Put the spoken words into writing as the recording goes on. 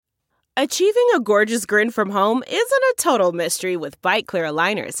Achieving a gorgeous grin from home isn't a total mystery with Bite Clear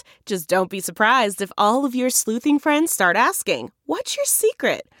aligners. Just don't be surprised if all of your sleuthing friends start asking, "What's your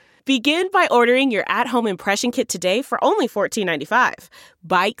secret?" Begin by ordering your at-home impression kit today for only $14.95.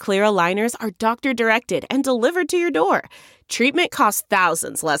 Bite Clear aligners are doctor-directed and delivered to your door. Treatment costs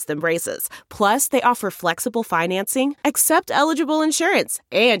thousands less than braces. Plus, they offer flexible financing, accept eligible insurance,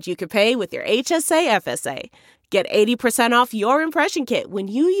 and you can pay with your HSA FSA. Get 80% off your impression kit when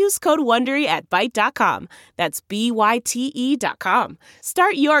you use code WONDERY at Byte.com. That's BYTE.com.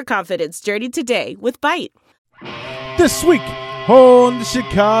 Start your confidence journey today with Byte. This week on the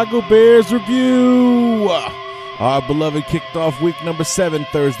Chicago Bears Review, our beloved kicked off week number 7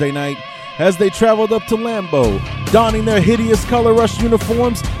 Thursday night as they traveled up to Lambeau, donning their hideous color rush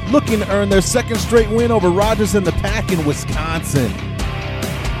uniforms, looking to earn their second straight win over Rodgers and the Pack in Wisconsin.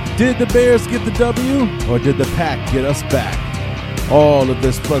 Did the Bears get the W, or did the Pack get us back? All of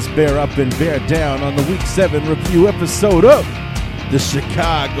this plus Bear Up and Bear Down on the Week 7 review episode of the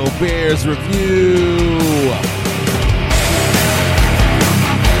Chicago Bears Review.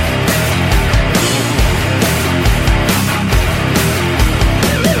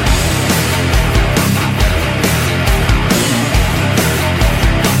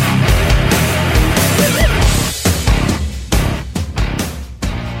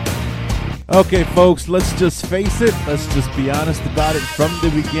 Okay, folks, let's just face it. Let's just be honest about it from the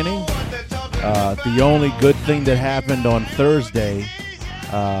beginning. The only good thing that happened on Thursday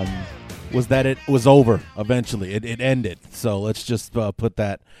was that it was over eventually. It ended. So let's just put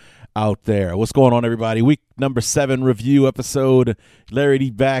that out there. What's going on, everybody? Week number 7 review episode. Larry D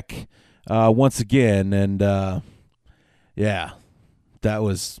back once again. And, the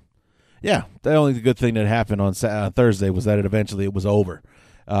only good thing that happened on Thursday was that it was over.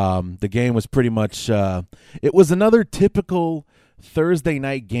 The game was pretty much it was another typical Thursday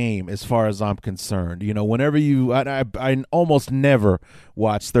night game as far as I'm concerned. You know, whenever I almost never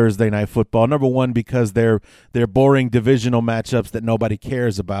watch Thursday night football. Number one, because they're boring divisional matchups that nobody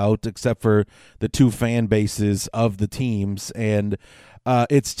cares about except for the two fan bases of the teams, and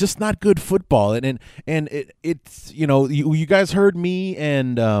it's just not good football. And it's you know, you guys heard me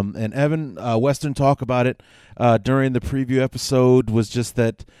and Evan Western talk about it during the preview episode, was just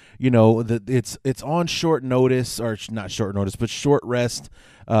that, you know, that it's on short notice, or not short notice, but short rest.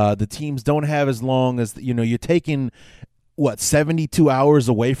 The teams don't have as long as, you know, you're taking 72 hours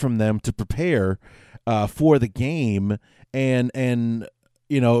away from them to prepare for the game, and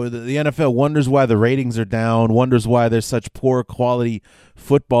you know, the NFL wonders why the ratings are down, wonders why there's such poor quality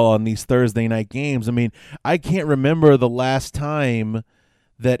football on these Thursday night games. I mean, I can't remember the last time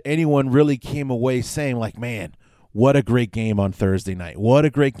that anyone really came away saying, like, man, what a great game on Thursday night. What a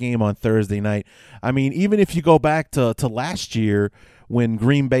great game on Thursday night. I mean, even if you go back to last year when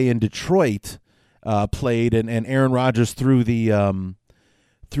Green Bay and Detroit played and Aaron Rodgers threw the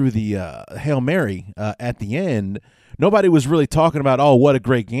Hail Mary at the end, nobody was really talking about, oh, what a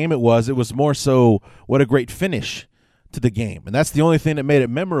great game it was. It was more so, what a great finish to the game. And that's the only thing that made it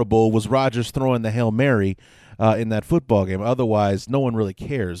memorable, was Rodgers throwing the Hail Mary in that football game. Otherwise, no one really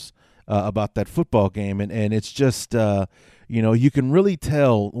cares about that football game. And it's just, you know, you can really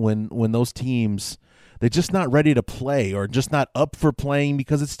tell when those teams, they're just not ready to play, or just not up for playing,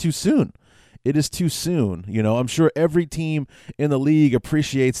 because it's too soon. It is too soon. You know, I'm sure every team in the league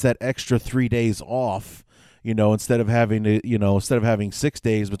appreciates that extra 3 days off. You know, instead of having 6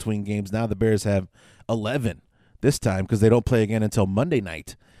 days between games, now the Bears have 11 this time, because they don't play again until Monday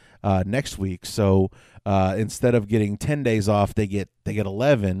night next week. So instead of getting 10 days off, they get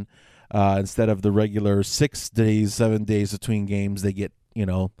 11. Instead of the regular 6 days, 7 days between games, they get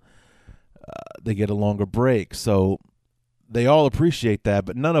a longer break. So they all appreciate that,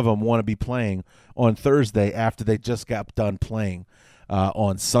 but none of them want to be playing on Thursday after they just got done playing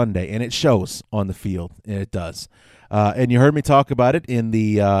on Sunday, and it shows on the field, and it does. And you heard me talk about it in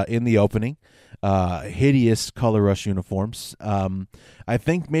the opening. Hideous color rush uniforms. I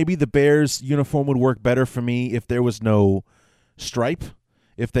think maybe the Bears uniform would work better for me if there was no stripe,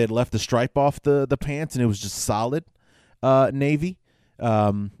 if they had left the stripe off the pants and it was just solid navy.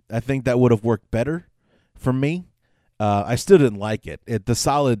 I think that would have worked better for me. I still didn't like it.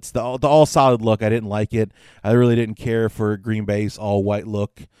 The all solid look, I didn't like it. I really didn't care for Green Bay's all white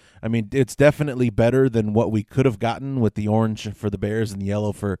look. I mean, it's definitely better than what we could have gotten with the orange for the Bears and the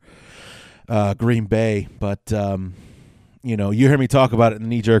yellow for Green Bay. But, you know, you heard me talk about it in the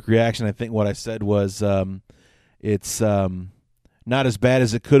knee-jerk reaction. I think what I said was it's not as bad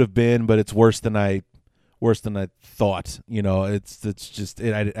as it could have been, but it's worse than I worse than I thought. It's just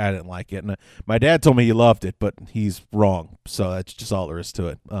I didn't like it, and my dad told me he loved it, but he's wrong. So that's just all there is to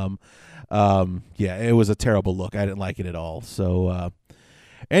it. Yeah, it was a terrible look. I didn't like it at all. So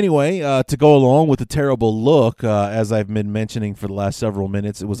anyway, to go along with the terrible look, as I've been mentioning for the last several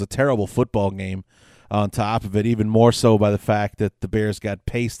minutes, it was a terrible football game. On top of it, even more so by the fact that the Bears got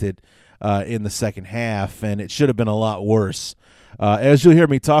pasted in the second half, and it should have been a lot worse. As you'll hear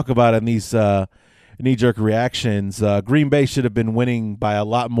me talk about in these knee-jerk reactions, Green Bay should have been winning by a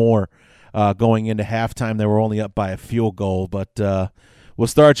lot more going into halftime. They were only up by a field goal, but we'll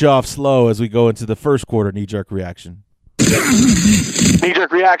start you off slow as we go into the first quarter knee-jerk reaction.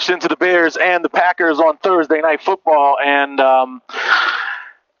 Knee-jerk reaction to the Bears and the Packers on Thursday Night Football, and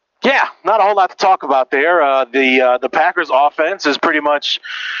yeah, not a whole lot to talk about there. The Packers offense is pretty much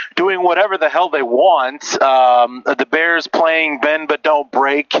doing whatever the hell they want. The Bears playing bend but don't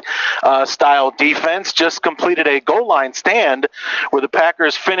break style defense just completed a goal line stand where the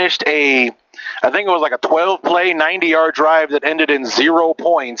Packers finished I think it was like a 12-play, 90-yard drive that ended in 0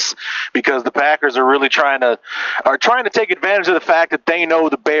 points because the Packers are really trying to take advantage of the fact that they know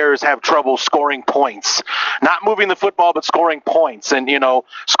the Bears have trouble scoring points. Not moving the football, but scoring points. And,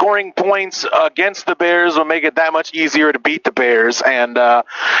 scoring points against the Bears will make it that much easier to beat the Bears. And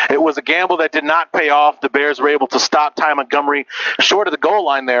it was a gamble that did not pay off. The Bears were able to stop Ty Montgomery short of the goal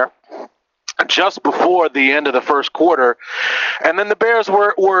line there just before the end of the first quarter. And then the Bears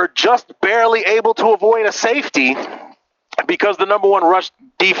were just barely able to avoid a safety because the number one rush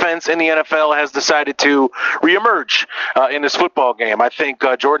defense in the NFL has decided to reemerge in this football game. I think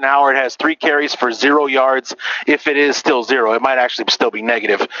Jordan Howard has 3 carries for 0 yards, if it is still 0. It might actually still be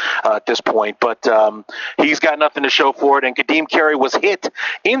negative at this point, but he's got nothing to show for it. And Kadeem Carey was hit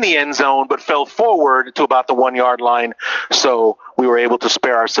in the end zone, but fell forward to about the 1-yard line. So we were able to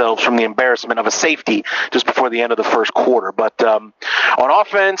spare ourselves from the embarrassment of a safety just before the end of the first quarter. But on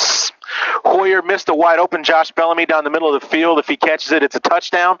offense, Hoyer missed a wide-open Josh Bellamy down the middle of the field. If he catches it, it's a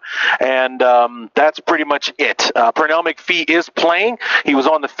touchdown, and that's pretty much it. Pernell McPhee is playing. He was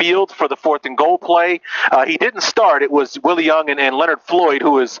on the field for the 4th and goal play. He didn't start. It was Willie Young and Leonard Floyd,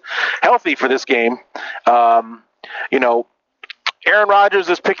 who is healthy for this game. Aaron Rodgers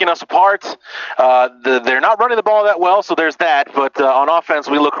is picking us apart. They're not running the ball that well, so there's that. But on offense,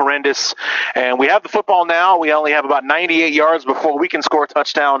 we look horrendous. And we have the football now. We only have about 98 yards before we can score a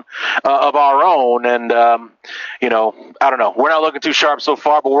touchdown of our own. And, I don't know. We're not looking too sharp so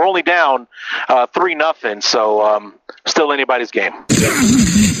far, but we're only down 3-0. So still anybody's game.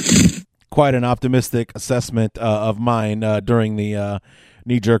 Quite an optimistic assessment of mine during the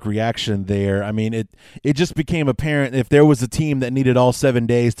knee-jerk reaction there. I mean, it just became apparent if there was a team that needed all 7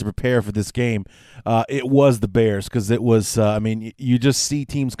 days to prepare for this game, it was the Bears, because it was, you just see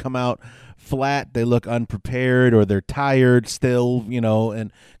teams come out flat, they look unprepared, or they're tired still,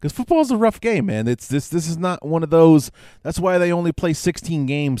 and because football's a rough game, man. This is not one of those. That's why they only play 16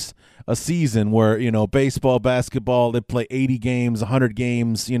 games a season, where, baseball, basketball, they play 80 games, 100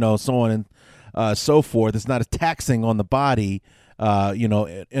 games, so on and so forth. It's not as taxing on the body. On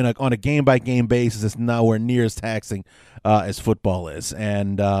a game-by-game basis, it's nowhere near as taxing as football is.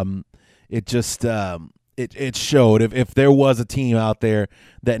 And it just it showed. If there was a team out there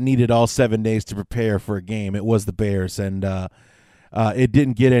that needed all 7 days to prepare for a game, it was the Bears. And it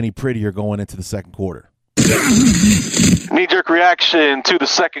didn't get any prettier going into the second quarter. Knee-jerk reaction to the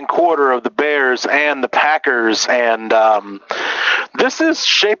second quarter of the Bears and the Packers, and this is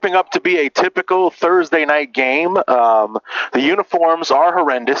shaping up to be a typical Thursday night game. The uniforms are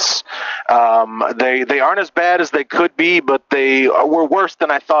horrendous. They aren't as bad as they could be, but they were worse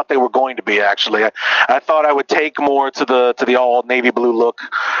than I thought they were going to be. Actually, I thought I would take more to the all navy blue look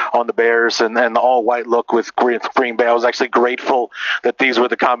on the Bears and the all white look with Green Bay. I was actually grateful that these were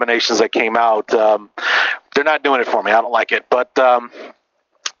the combinations that came out. They're not doing it for me. I don't like it. But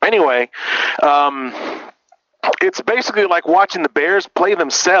anyway, it's basically like watching the Bears play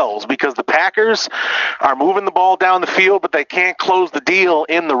themselves, because the Packers are moving the ball down the field, but they can't close the deal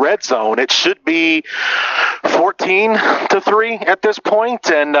in the red zone. It should be 14-3 at this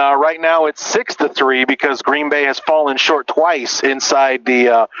point, and right now it's 6-3 because Green Bay has fallen short twice inside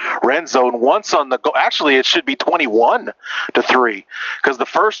the red zone. Once on the goal. Actually, it should be 21-3 because the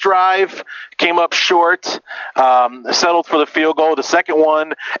first drive came up short, settled for the field goal. The second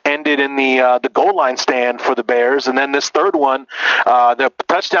one ended in the goal line stand for the Bears. And then this third one, the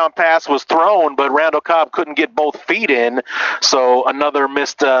touchdown pass was thrown, but Randall Cobb couldn't get both feet in, so another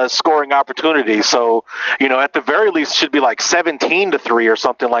missed scoring opportunity. So, at the very least, it should be like 17-3 or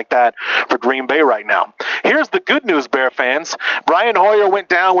something like that for Green Bay right now. Here's the good news, Bear fans. Brian Hoyer went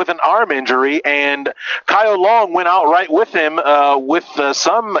down with an arm injury, and Kyle Long went out right with him with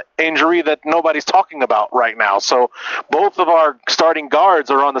some injury that nobody's talking about right now. So both of our starting guards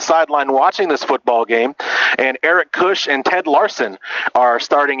are on the sideline watching this football game, and Eric Cush and Ted Larson are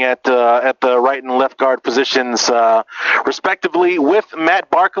starting at the right and left guard positions, respectively, with Matt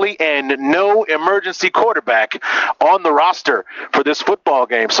Barkley and no emergency quarterback on the roster for this football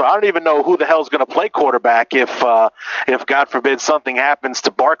game. So I don't even know who the hell's going to play quarterback if God forbid something happens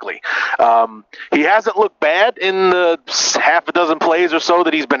to Barkley. He hasn't looked bad in the half a dozen plays or so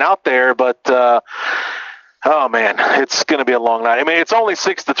that he's been out there, but oh man, it's going to be a long night. I mean, it's only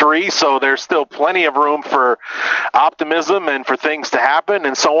 6-3, so there's still plenty of room for optimism and for things to happen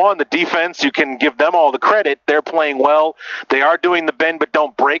and so on. The defense, you can give them all the credit. They're playing well. They are doing the bend but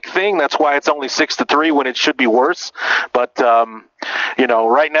don't break thing. That's why it's only 6-3 when it should be worse. But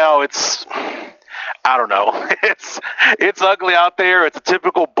right now it's, I don't know. It's ugly out there. It's a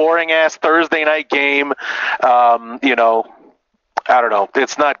typical boring ass Thursday night game. I don't know.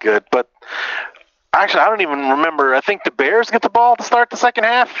 It's not good, but actually, I don't even remember. I think the Bears get the ball to start the second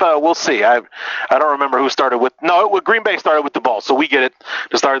half. We'll see. I don't remember who started with. No, Green Bay started with the ball, so we get it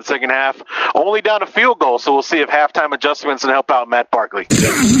to start the second half. Only down a field goal, so we'll see if halftime adjustments can help out Matt Barkley.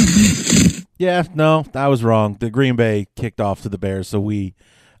 Yeah, no, I was wrong. The Green Bay kicked off to the Bears, so we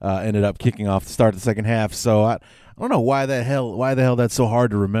ended up kicking off to start the second half. So I don't know why the hell that's so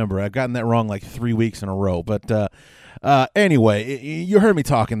hard to remember. I've gotten that wrong like 3 weeks in a row. But anyway, you heard me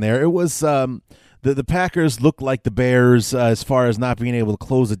talking there. It was the Packers looked like the Bears as far as not being able to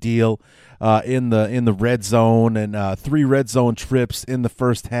close a deal in the red zone, and 3 red zone trips in the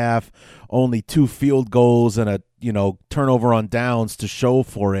first half, only 2 field goals and a turnover on downs to show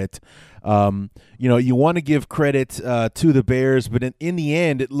for it. You want to give credit to the Bears, but in the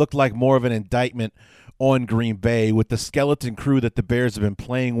end, it looked like more of an indictment on Green Bay with the skeleton crew that the Bears have been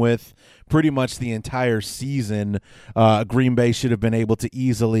playing with pretty much the entire season. Green Bay should have been able to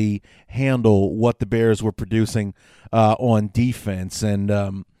easily handle what the Bears were producing on defense,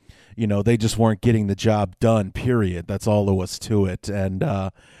 and they just weren't getting the job done, period. That's all there was to it. And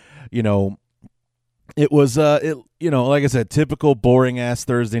it was like I said, typical boring ass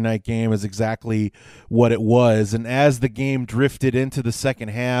Thursday night game is exactly what it was. And as the game drifted into the second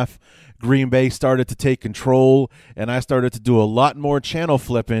half, Green Bay started to take control, and I started to do a lot more channel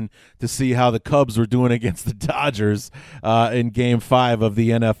flipping to see how the Cubs were doing against the Dodgers in Game 5 of the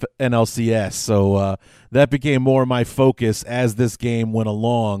NLCS. So that became more my focus as this game went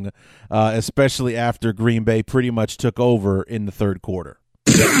along, especially after Green Bay pretty much took over in the third quarter.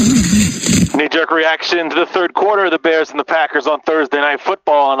 Knee-jerk reaction to the third quarter of the Bears and the Packers on Thursday Night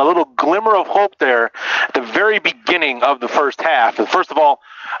Football, and a little glimmer of hope there at the very beginning of the first half. First of all,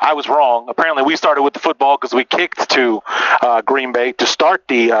 I was wrong. Apparently, we started with the football because we kicked to Green Bay to start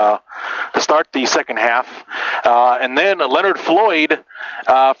the second half, and then Leonard Floyd,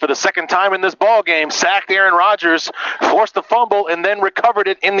 for the second time in this ball game, sacked Aaron Rodgers, forced the fumble, and then recovered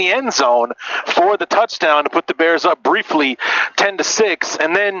it in the end zone for the touchdown to put the Bears up briefly, 10-6.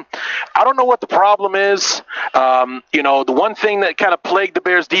 And then I don't know what the problem is. The one thing that kind of plagued the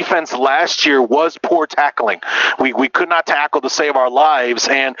Bears defense last year was poor tackling. We could not tackle to save our lives,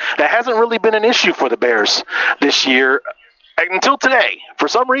 and that hasn't really been an issue for the Bears this year until today. For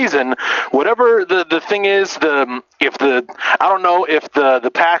some reason, whatever the thing is, I don't know if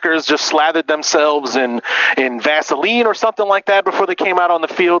the Packers just slathered themselves in Vaseline or something like that before they came out on the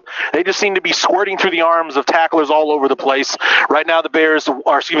field. They just seem to be squirting through the arms of tacklers all over the place. Right now, the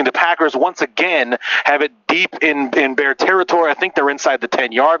Packers once again have it deep in Bear territory. I think they're inside the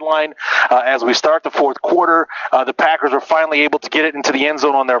 10-yard line as we start the fourth quarter. The Packers are finally able to get it into the end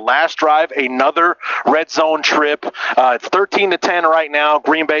zone on their last drive. Another red zone trip. It's 13-10 right now.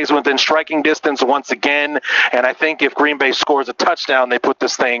 Green Bay's within striking distance once again, and I think if Green Bay scores a touchdown, they put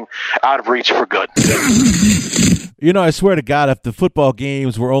this thing out of reach for good. I swear to God, if the football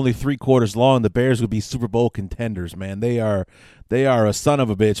games were only 3 quarters long, the Bears would be Super Bowl contenders, man. They are a son of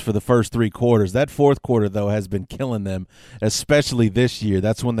a bitch for the first 3 quarters. That fourth quarter, though, has been killing them, especially this year.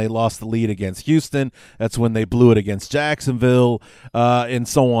 That's when they lost the lead against Houston. That's when they blew it against Jacksonville, and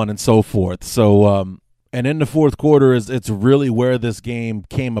so on and so forth. So, and in the fourth quarter, it's really where this game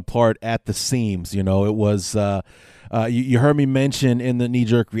came apart at the seams. It was you heard me mention in the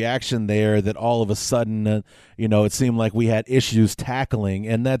knee-jerk reaction there that all of a sudden, it seemed like we had issues tackling,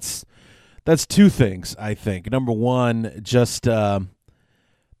 and that's That's two things, I think. Number one, just the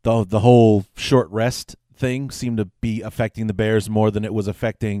whole short rest thing seemed to be affecting the Bears more than it was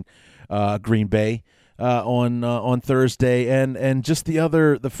affecting Green Bay on Thursday, and just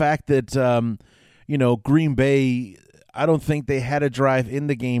the fact that Green Bay, I don't think they had a drive in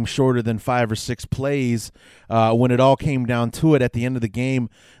the game shorter than 5 or 6 plays. When it all came down to it at the end of the game,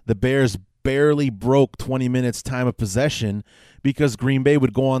 the Bears barely broke 20 minutes time of possession because Green Bay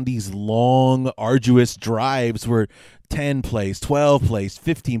would go on these long, arduous drives where 10 plays, 12 plays,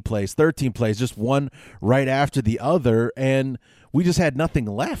 15 plays, 13 plays, just one right after the other, and we just had nothing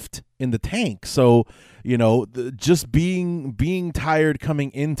left in the tank. So, just being tired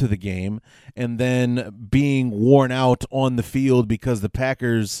coming into the game and then being worn out on the field because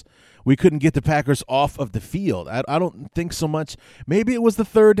we couldn't get the Packers off of the field. I don't think so much. Maybe it was the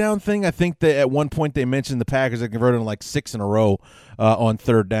third down thing. I think that at one point they mentioned the Packers had converted like 6 in a row on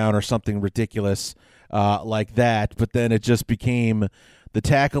third down or something ridiculous like that. But then it just became the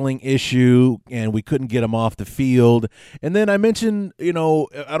tackling issue, and we couldn't get them off the field. And then I mentioned, I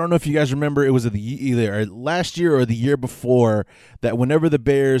don't know if you guys remember, it was either last year or the year before, that whenever the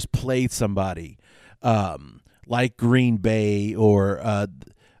Bears played somebody like Green Bay or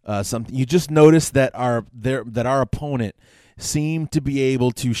something, you just noticed that our opponent seemed to be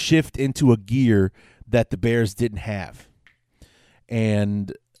able to shift into a gear that the Bears didn't have,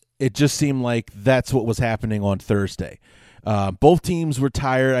 and it just seemed like that's what was happening on Thursday. Both teams were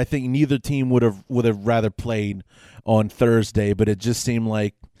tired. I think neither team would have rather played on Thursday, but it just seemed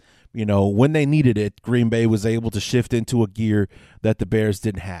like, when they needed it, Green Bay was able to shift into a gear that the Bears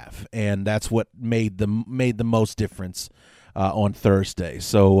didn't have, and that's what made the most difference on Thursday.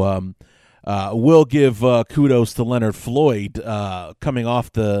 So we'll give kudos to Leonard Floyd coming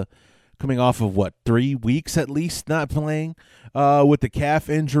off of what, 3 weeks at least not playing with the calf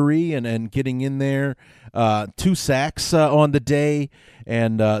injury and getting in there. 2 sacks on the day,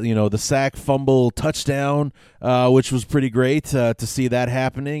 and the sack fumble touchdown, which was pretty great to see that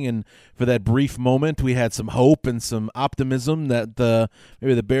happening. And for that brief moment, we had some hope and some optimism that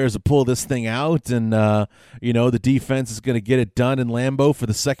maybe the Bears will pull this thing out, and the defense is going to get it done in Lambeau for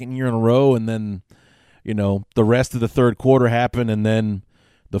the second year in a row. And then the rest of the third quarter happened, and then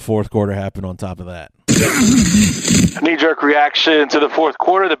the fourth quarter happened on top of that. Knee-jerk reaction to the fourth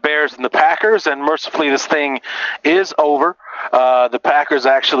quarter, the Bears and the Packers, and mercifully this thing is over. The Packers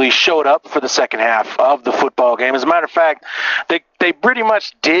actually showed up for the second half of the football game. As a matter of fact, they pretty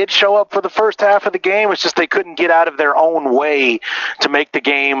much did show up for the first half of the game. It's just they couldn't get out of their own way to make the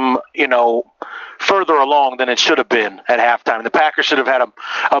game, further along than it should have been at halftime. The Packers should have had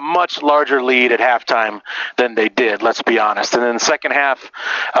a much larger lead at halftime than they did, let's be honest. And then the second half,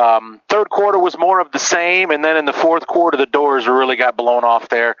 third quarter was more of the same, and then in the fourth quarter, the doors really got blown off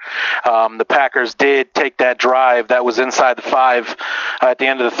there. The Packers did take that drive that was inside the 5 at the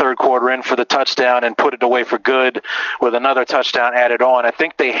end of the third quarter in for the touchdown and put it away for good with another touchdown added on. I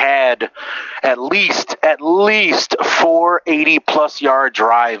think they had at least 4 80-plus yard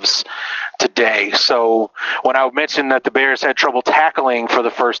drives today. So when I mentioned that the Bears had trouble tackling for the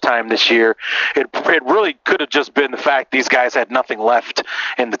first time this year, it really could have just been the fact these guys had nothing left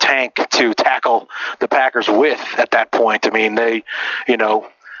in the tank to tackle the Packers with at that point. I mean, they,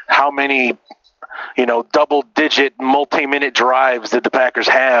 how many double-digit, multi-minute drives did the Packers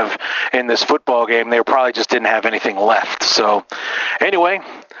have in this football game? They probably just didn't have anything left. So anyway,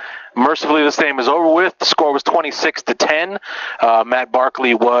 mercifully, this game is over with. The score was 26-10. Matt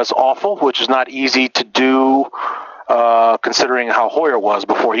Barkley was awful, which is not easy to do considering how Hoyer was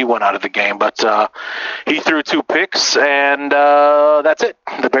before he went out of the game. But he threw 2 picks, and that's it.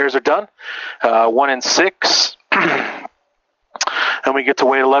 The Bears are done. 1-6. And we get to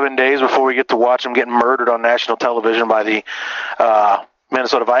wait 11 days before we get to watch them getting murdered on national television by the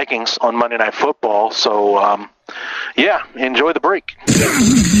Minnesota Vikings on Monday Night Football. So, enjoy the break.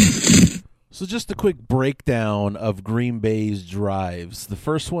 So just a quick breakdown of Green Bay's drives. The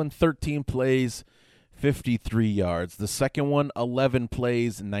first one, 13 plays, 53 yards. The second one, 11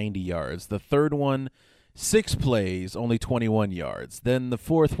 plays, 90 yards. The third one, 6 plays, only 21 yards. Then the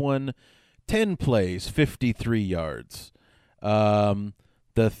fourth one, 10 plays, 53 yards.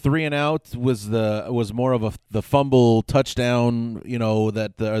 The 3 and out was more of the fumble touchdown,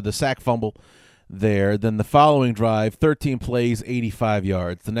 the sack fumble there. Then the following drive, 13 plays, 85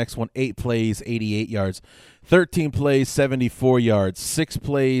 yards. The next one, 8 plays, 88 yards. 13 plays, 74 yards. 6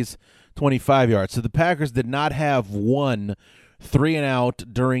 plays, 25 yards. So the Packers did not have one 3 and out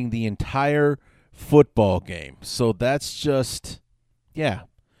during the entire football game. So that's just, there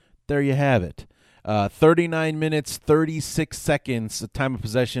you have it. 39 minutes, 36 seconds time of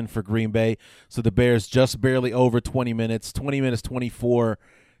possession for Green Bay. So the Bears just barely over 20 minutes, 24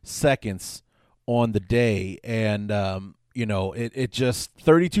 seconds on the day. And, it just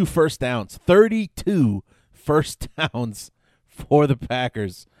 32 first downs for the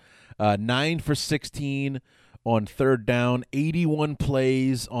Packers. 9 for 16 on third down, 81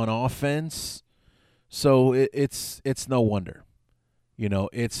 plays on offense. So it's no wonder.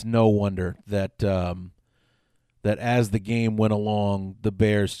 It's no wonder that that as the game went along, the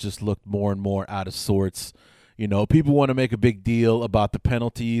Bears just looked more and more out of sorts. People want to make a big deal about the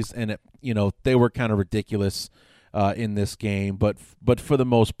penalties, and they were kind of ridiculous in this game. But for the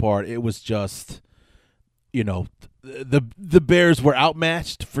most part, it was just, the Bears were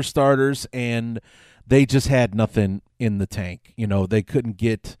outmatched for starters, and they just had nothing in the tank. They couldn't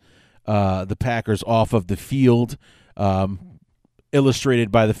get the Packers off of the field.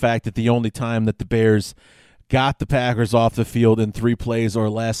 Illustrated by the fact that the only time that the Bears got the Packers off the field in 3 plays or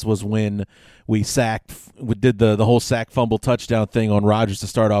less was when we did the whole sack, fumble, touchdown thing on Rodgers to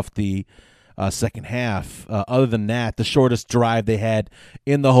start off the second half. Other than that, the shortest drive they had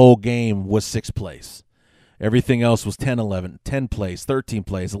in the whole game was 6 plays. Everything else was 10 plays, 13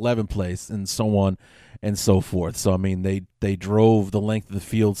 plays, 11 plays, and so on and so forth. So, I mean, they drove the length of the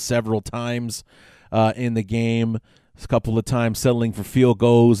field several times in the game. A couple of times settling for field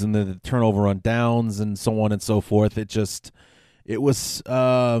goals and then the turnover on downs and so on and so forth. It was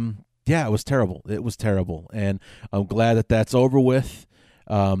terrible. It was terrible. And I'm glad that that's over with.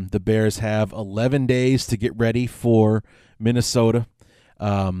 The Bears have 11 days to get ready for Minnesota.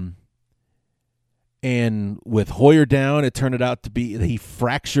 And with Hoyer down, it turned out to be he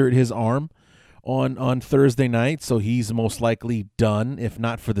fractured his arm on Thursday night, so he's most likely done, if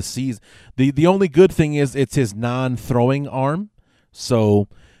not for the season. The only good thing is it's his non-throwing arm, so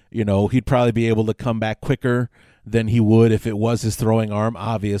he'd probably be able to come back quicker than he would if it was his throwing arm,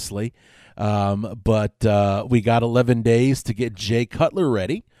 obviously. But we got 11 days to get Jay Cutler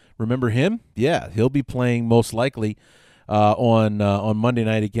ready. Remember him? Yeah, he'll be playing most likely on Monday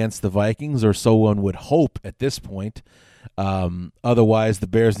night against the Vikings, or so one would hope at this point. Otherwise, the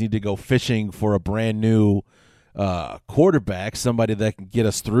Bears need to go fishing for a brand new quarterback, somebody that can get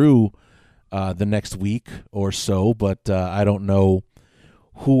us through the next week or so. But I don't know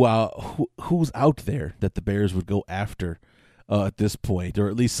who's out there that the Bears would go after at this point, or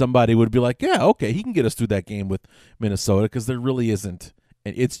at least somebody would be like, yeah, okay, he can get us through that game with Minnesota, because there really isn't.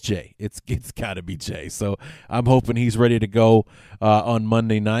 And it's Jay. It's got to be Jay. So I'm hoping he's ready to go on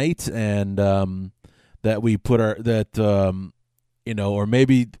Monday night, and that we put or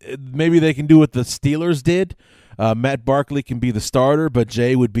maybe they can do what the Steelers did. Matt Barkley can be the starter, but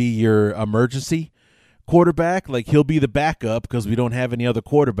Jay would be your emergency quarterback. Like, he'll be the backup because we don't have any other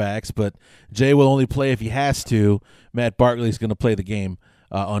quarterbacks, but Jay will only play if he has to. Matt Barkley's going to play the game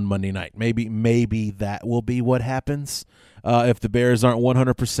on Monday night. Maybe that will be what happens if the Bears aren't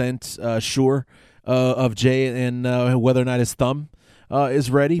 100% sure of Jay and whether or not his thumb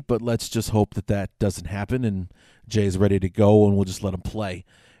is ready, but let's just hope that doesn't happen and Jay's ready to go, and we'll just let him play,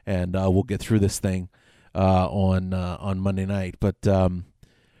 and we'll get through this thing on Monday night. But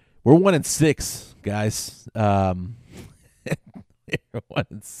we're 1-6, guys. We're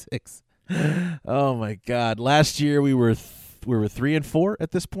 1-6. Oh my God! Last year we were 3-4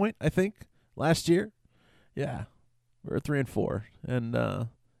 at this point. I think last year, yeah, we were 3-4, and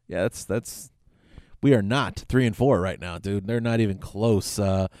that's. We are not 3-4 right now, dude. They're not even close.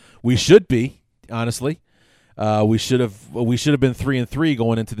 We should be, honestly. We should have been 3-3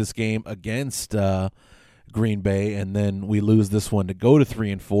 going into this game against Green Bay, and then we lose this one to go to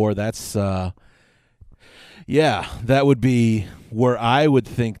 3-4. That's that would be where I would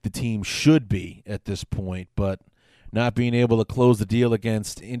think the team should be at this point. But not being able to close the deal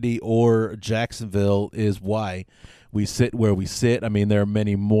against Indy or Jacksonville is why we sit where we sit. I mean, there are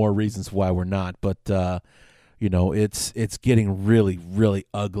many more reasons why we're not, but it's getting really, really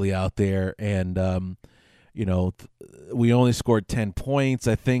ugly out there. And we only scored 10 points.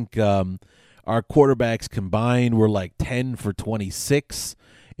 I think our quarterbacks combined were like 10 for 26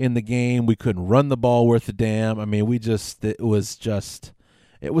 in the game. We couldn't run the ball worth a damn. I mean, it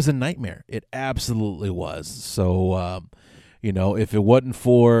was a nightmare. It absolutely was. So, if it wasn't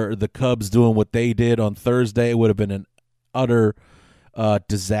for the Cubs doing what they did on Thursday, it would have been an utter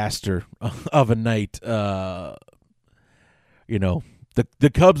disaster of a night. The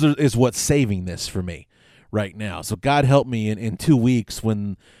Cubs is what's saving this for me right now. So God help me in 2 weeks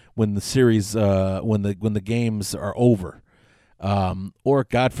when the series when the games are over, or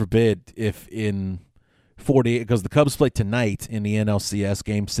God forbid if in 48, because the Cubs play tonight in the NLCS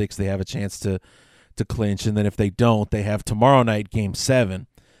Game 6, they have a chance to to clinch, and then if they don't, they have tomorrow night Game 7.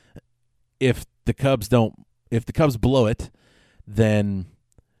 If the Cubs blow it, then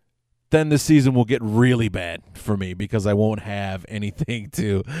the season will get really bad for me because I won't have anything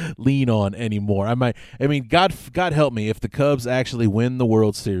to lean on anymore. God help me, if the Cubs actually win the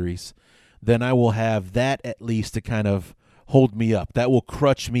World Series, then I will have that at least to kind of hold me up. That will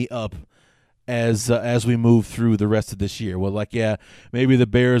crutch me up as we move through the rest of this year. Well, maybe the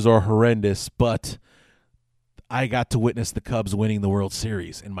Bears are horrendous, but I got to witness the Cubs winning the World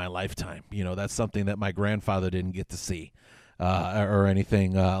Series in my lifetime. That's something that my grandfather didn't get to see. Or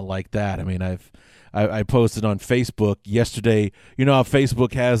anything like that. I posted on Facebook yesterday. You know how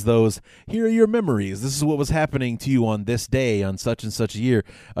Facebook has those, here are your memories. This is what was happening to you on this day on such and such a year.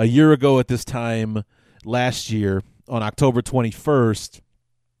 A year ago at this time last year, on October 21st,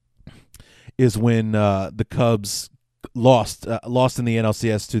 is when the Cubs lost in the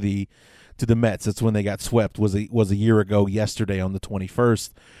NLCS to the Mets. That's when they got swept. Was a year ago yesterday on the 21st,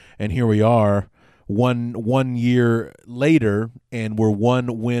 and here we are. One year later, and we're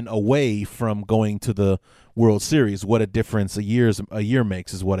one win away from going to the World Series. What a difference a year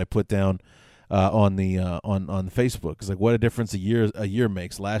makes is what I put down on Facebook. It's like, what a difference a year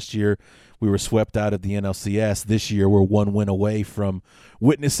makes. Last year we were swept out of the NLCS. This year we're one win away from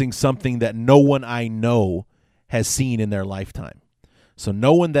witnessing something that no one I know has seen in their lifetime. So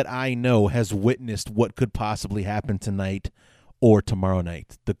no one that I know has witnessed what could possibly happen tonight or tomorrow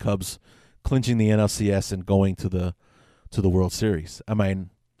night. The Cubs clinching the NLCS and going to the World Series. I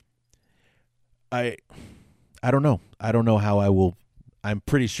don't know. I don't know how I will. I'm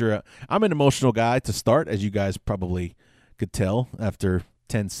pretty sure I'm an emotional guy to start, as you guys probably could tell after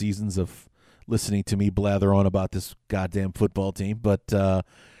 10 seasons of listening to me blather on about this goddamn football team. But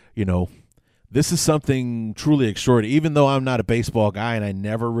this is something truly extraordinary. Even though I'm not a baseball guy, and I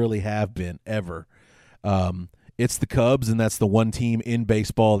never really have been ever. It's the Cubs, and that's the one team in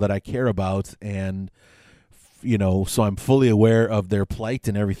baseball that I care about. And, so I'm fully aware of their plight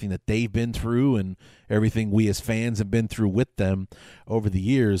and everything that they've been through and everything we as fans have been through with them over the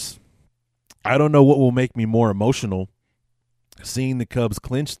years. I don't know what will make me more emotional, seeing the Cubs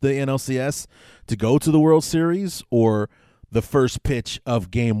clinch the NLCS to go to the World Series, or the first pitch of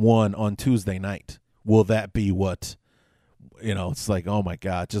Game 1 on Tuesday night. Will that be what, it's like, oh my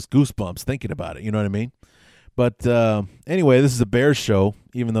God, just goosebumps thinking about it. You know what I mean? But anyway, this is a Bears show,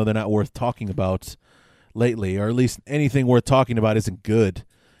 even though they're not worth talking about lately, or at least anything worth talking about isn't good.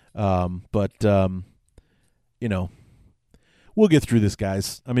 But we'll get through this,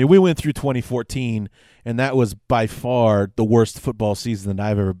 guys. We went through 2014, and that was by far the worst football season that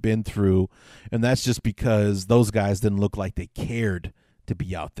I've ever been through, and that's just because those guys didn't look like they cared to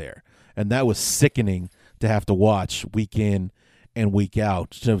be out there. And that was sickening to have to watch week in and week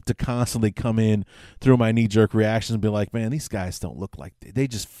out, to constantly come in through my knee-jerk reactions and be like, man, these guys don't look like they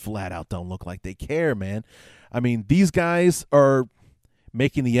just flat out don't look like they care, man. These guys are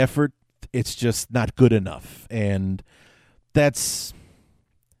making the effort. It's just not good enough. And it's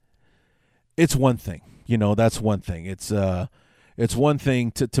one thing, that's one thing. It's one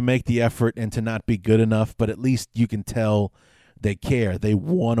thing to make the effort and to not be good enough, but at least you can tell they care. They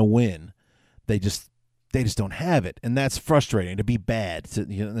want to win. They just don't have it, and that's frustrating. To be bad,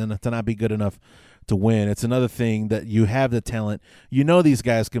 to not be good enough to win. It's another thing that you have the talent. These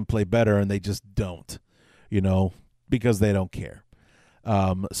guys can play better, and they just don't. Because they don't care.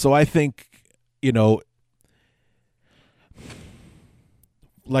 So I think,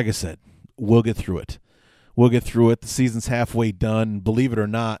 like I said, we'll get through it. The season's halfway done. Believe it or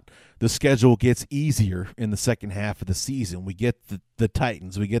not, the schedule gets easier in the second half of the season. We get the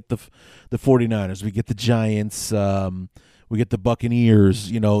Titans. We get the 49ers. We get the Giants. We get the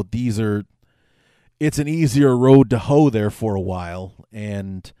Buccaneers. It's an easier road to hoe there for a while.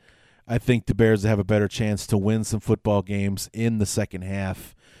 And I think the Bears have a better chance to win some football games in the second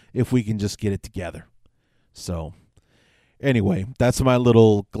half if we can just get it together. So anyway, that's my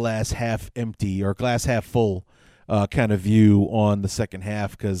little glass half empty or glass half full kind of view on the second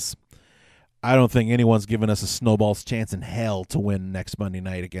half, because I don't think anyone's given us a snowball's chance in hell to win next Monday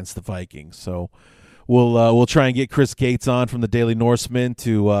night against the Vikings. So we'll try and get Chris Gates on from the Daily Norseman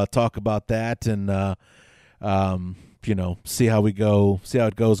to talk about that and see how it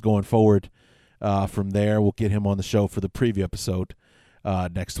goes going forward. From there, we'll get him on the show for the preview episode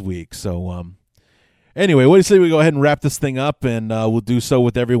next week. So anyway, what do you say we go ahead and wrap this thing up, and we'll do so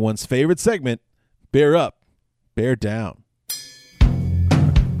with everyone's favorite segment, Bear Up, Bear Down.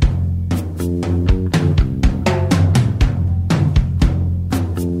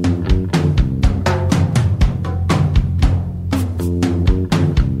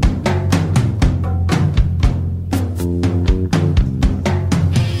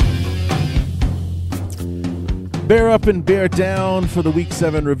 Bear up and bear down for the Week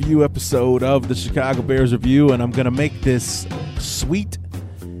 7 review episode of the Chicago Bears Review, and I'm going to make this sweet,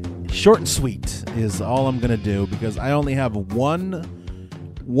 short and sweet is all I'm going to do because I only have one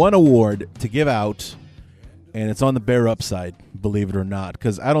award to give out, and it's on the Bear Up side, believe it or not,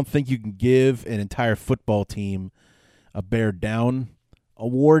 because I don't think you can give an entire football team a Bear Down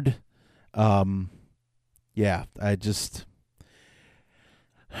award. Yeah, I just...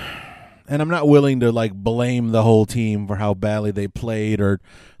 And I'm not willing to blame the whole team for how badly they played or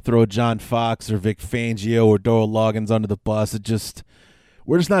throw John Fox or Vic Fangio or Doyle Loggins under the bus.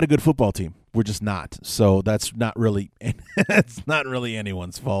 We're just not a good football team. We're just not. So that's not really it's not really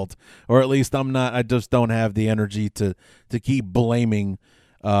anyone's fault. Or at least I just don't have the energy to keep blaming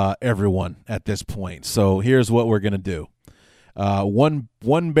everyone at this point. So here's what we're going to do. One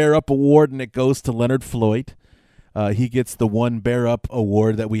Bear Up award, and it goes to Leonard Floyd. He gets the one Bear Up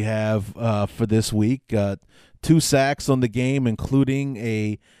award that we have for this week. 2 sacks on the game, including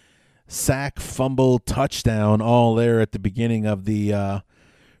a sack, fumble, touchdown, all there at the beginning of the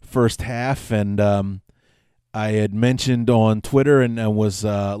first half. And I had mentioned on Twitter and was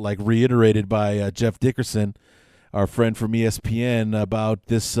reiterated by Jeff Dickerson, our friend from ESPN, about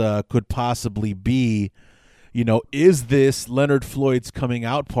this could possibly be, is this Leonard Floyd's coming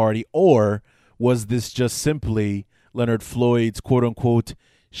out party, or was this just simply Leonard Floyd's quote-unquote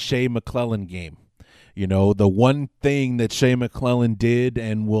Shea McClellin game? The one thing that Shea McClellin did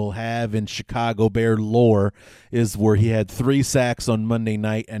and will have in Chicago Bear lore is where he had 3 sacks on Monday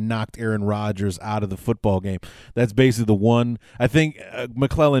night and knocked Aaron Rodgers out of the football game. That's basically the one. I think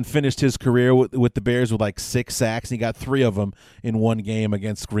McClellin finished his career with the Bears with 6 sacks, and he got 3 of them in one game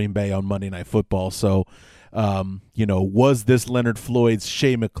against Green Bay on Monday Night Football. So, was this Leonard Floyd's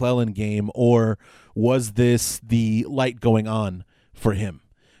Shea McClellin game, or was this the light going on for him?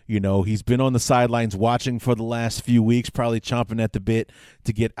 He's been on the sidelines watching for the last few weeks, probably chomping at the bit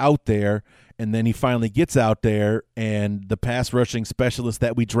to get out there, and then he finally gets out there, and the pass rushing specialist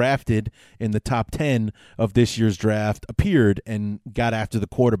that we drafted in the top 10 of this year's draft appeared and got after the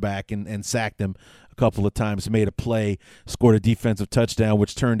quarterback and sacked him a couple of times, made a play, scored a defensive touchdown,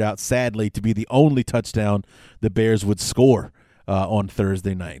 which turned out sadly to be the only touchdown the Bears would score on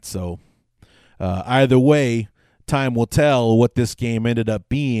Thursday night. So either way, time will tell what this game ended up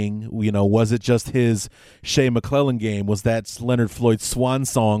being. Was it just his Shea McClellin game? Was that Leonard Floyd's swan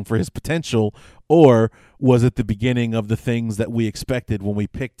song for his potential, or was it the beginning of the things that we expected when we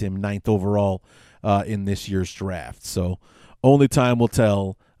picked him 9th overall in this year's draft? So only time will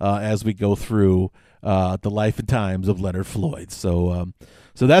tell as we go through the life and times of Leonard Floyd. So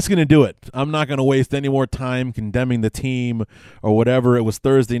that's going to do it. I'm not going to waste any more time condemning the team or whatever. It was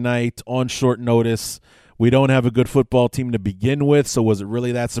Thursday night on short notice. We don't have a good football team to begin with, so was it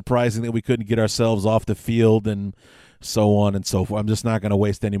really that surprising that we couldn't get ourselves off the field and so on and so forth? I'm just not going to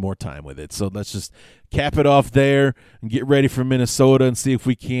waste any more time with it. So let's just cap it off there and get ready for Minnesota and see if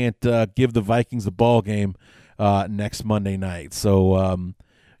we can't give the Vikings a ball game next Monday night. So,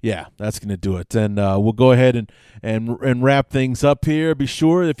 yeah, that's going to do it. And we'll go ahead and wrap things up here. Be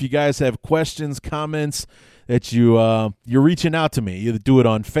sure if you guys have questions, comments, that you're reaching out to me. You do it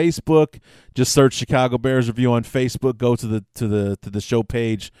on Facebook. Just search Chicago Bears Review on Facebook. Go to the show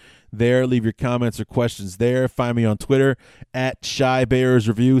page there. Leave your comments or questions there. Find me on Twitter at Chi Bears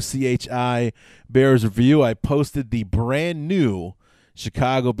Review, CHI Bears Review. I posted the brand new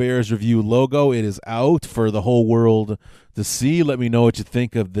Chicago Bears Review logo. It is out for the whole world to see. Let me know what you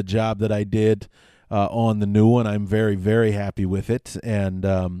think of the job that I did on the new one. I'm very, very happy with it, and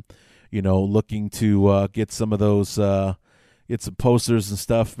looking to get some of those, get some posters and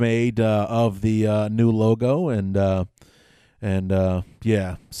stuff made of the new logo, and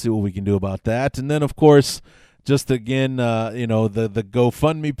see what we can do about that. And then, of course, just again, the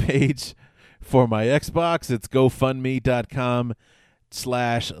GoFundMe page for my Xbox. It's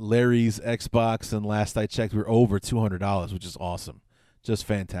GoFundMe.com/Larry's Xbox, and last I checked, we were over $200, which is awesome. Just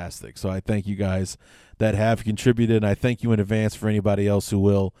fantastic. So I thank you guys that have contributed, and I thank you in advance for anybody else who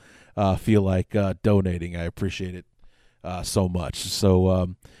will feel like donating. I appreciate it so much.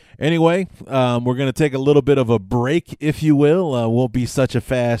 So anyway, we're going to take a little bit of a break, if you will. Won't be such a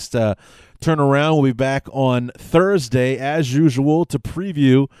fast turnaround. We'll be back on Thursday, as usual, to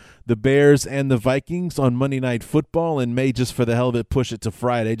preview the Bears and the Vikings on Monday Night Football, and may just for the hell of it push it to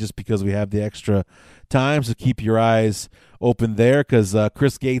Friday just because we have the extra time. So keep your eyes open there, because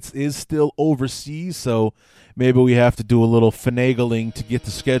Chris Gates is still overseas, so maybe we have to do a little finagling to get the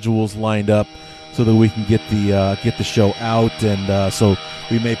schedules lined up so that we can get the show out, and so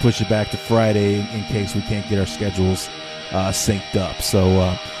we may push it back to Friday in case we can't get our schedules synced up.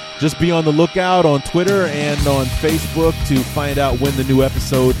 So Just be on the lookout on Twitter and on Facebook to find out when the new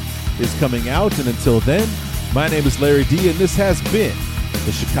episode is coming out. And until then, my name is Larry D, and this has been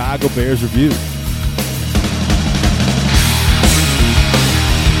the Chicago Bears Review.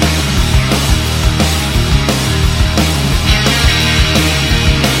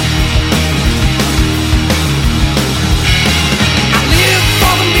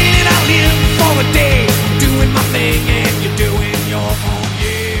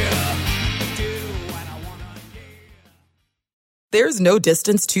 There's no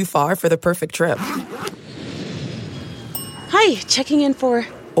distance too far for the perfect trip. Hi, checking in for...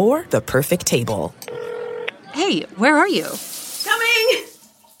 Or the perfect table. Hey, where are you? Coming!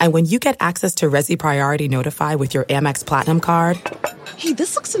 And when you get access to Resi Priority Notify with your Amex Platinum card... Hey,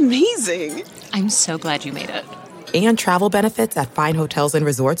 this looks amazing. I'm so glad you made it. And travel benefits at fine hotels and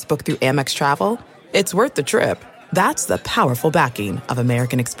resorts booked through Amex Travel, it's worth the trip. That's the powerful backing of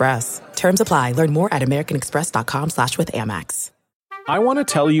American Express. Terms apply. Learn more at americanexpress.com/withAmex. I want to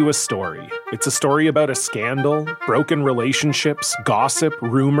tell you a story. It's a story about a scandal, broken relationships, gossip,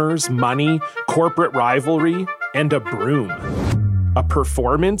 rumors, money, corporate rivalry, and a broom. A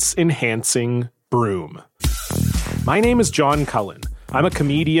performance-enhancing broom. My name is John Cullen. I'm a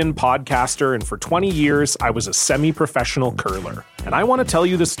comedian, podcaster, and for 20 years, I was a semi-professional curler. And I want to tell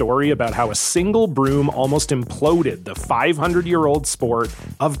you the story about how a single broom almost imploded the 500-year-old sport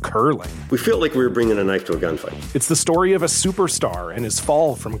of curling. We felt like we were bringing a knife to a gunfight. It's the story of a superstar and his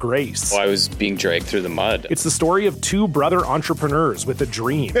fall from grace. I was being dragged through the mud. It's the story of two brother entrepreneurs with a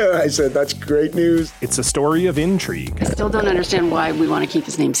dream. I said, that's great news. It's a story of intrigue. I still don't understand why we want to keep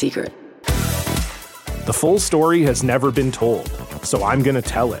his name secret. The full story has never been told, so I'm going to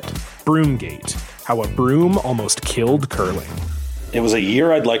tell it. Broomgate, how a broom almost killed curling. It was a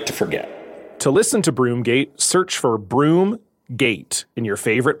year I'd like to forget. To listen to Broomgate, search for Broomgate in your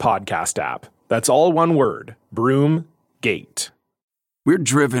favorite podcast app. That's all one word, Broomgate. We're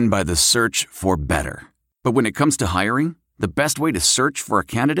driven by the search for better. But when it comes to hiring, the best way to search for a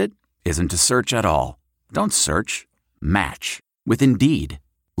candidate isn't to search at all. Don't search, match with Indeed.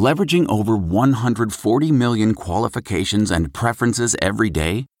 Leveraging over 140 million qualifications and preferences every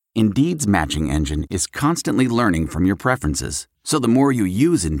day, Indeed's matching engine is constantly learning from your preferences. So the more you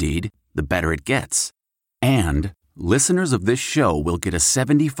use Indeed, the better it gets. And listeners of this show will get a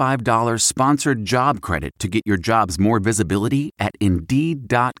 $75 sponsored job credit to get your jobs more visibility at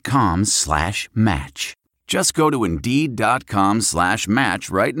Indeed.com/match. Just go to Indeed.com/match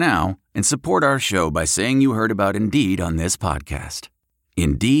right now and support our show by saying you heard about Indeed on this podcast.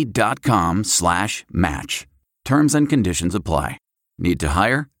 Indeed.com/match. Terms and conditions apply. Need to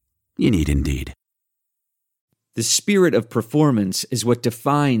hire? You need Indeed. The spirit of performance is what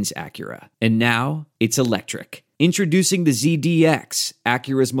defines Acura, and now it's electric. Introducing the ZDX,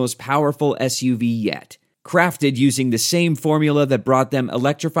 Acura's most powerful SUV yet. Crafted using the same formula that brought them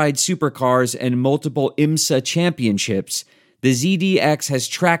electrified supercars and multiple IMSA championships, the ZDX has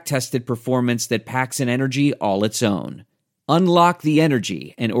track-tested performance that packs an energy all its own. Unlock the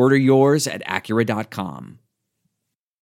energy and order yours at Acura.com.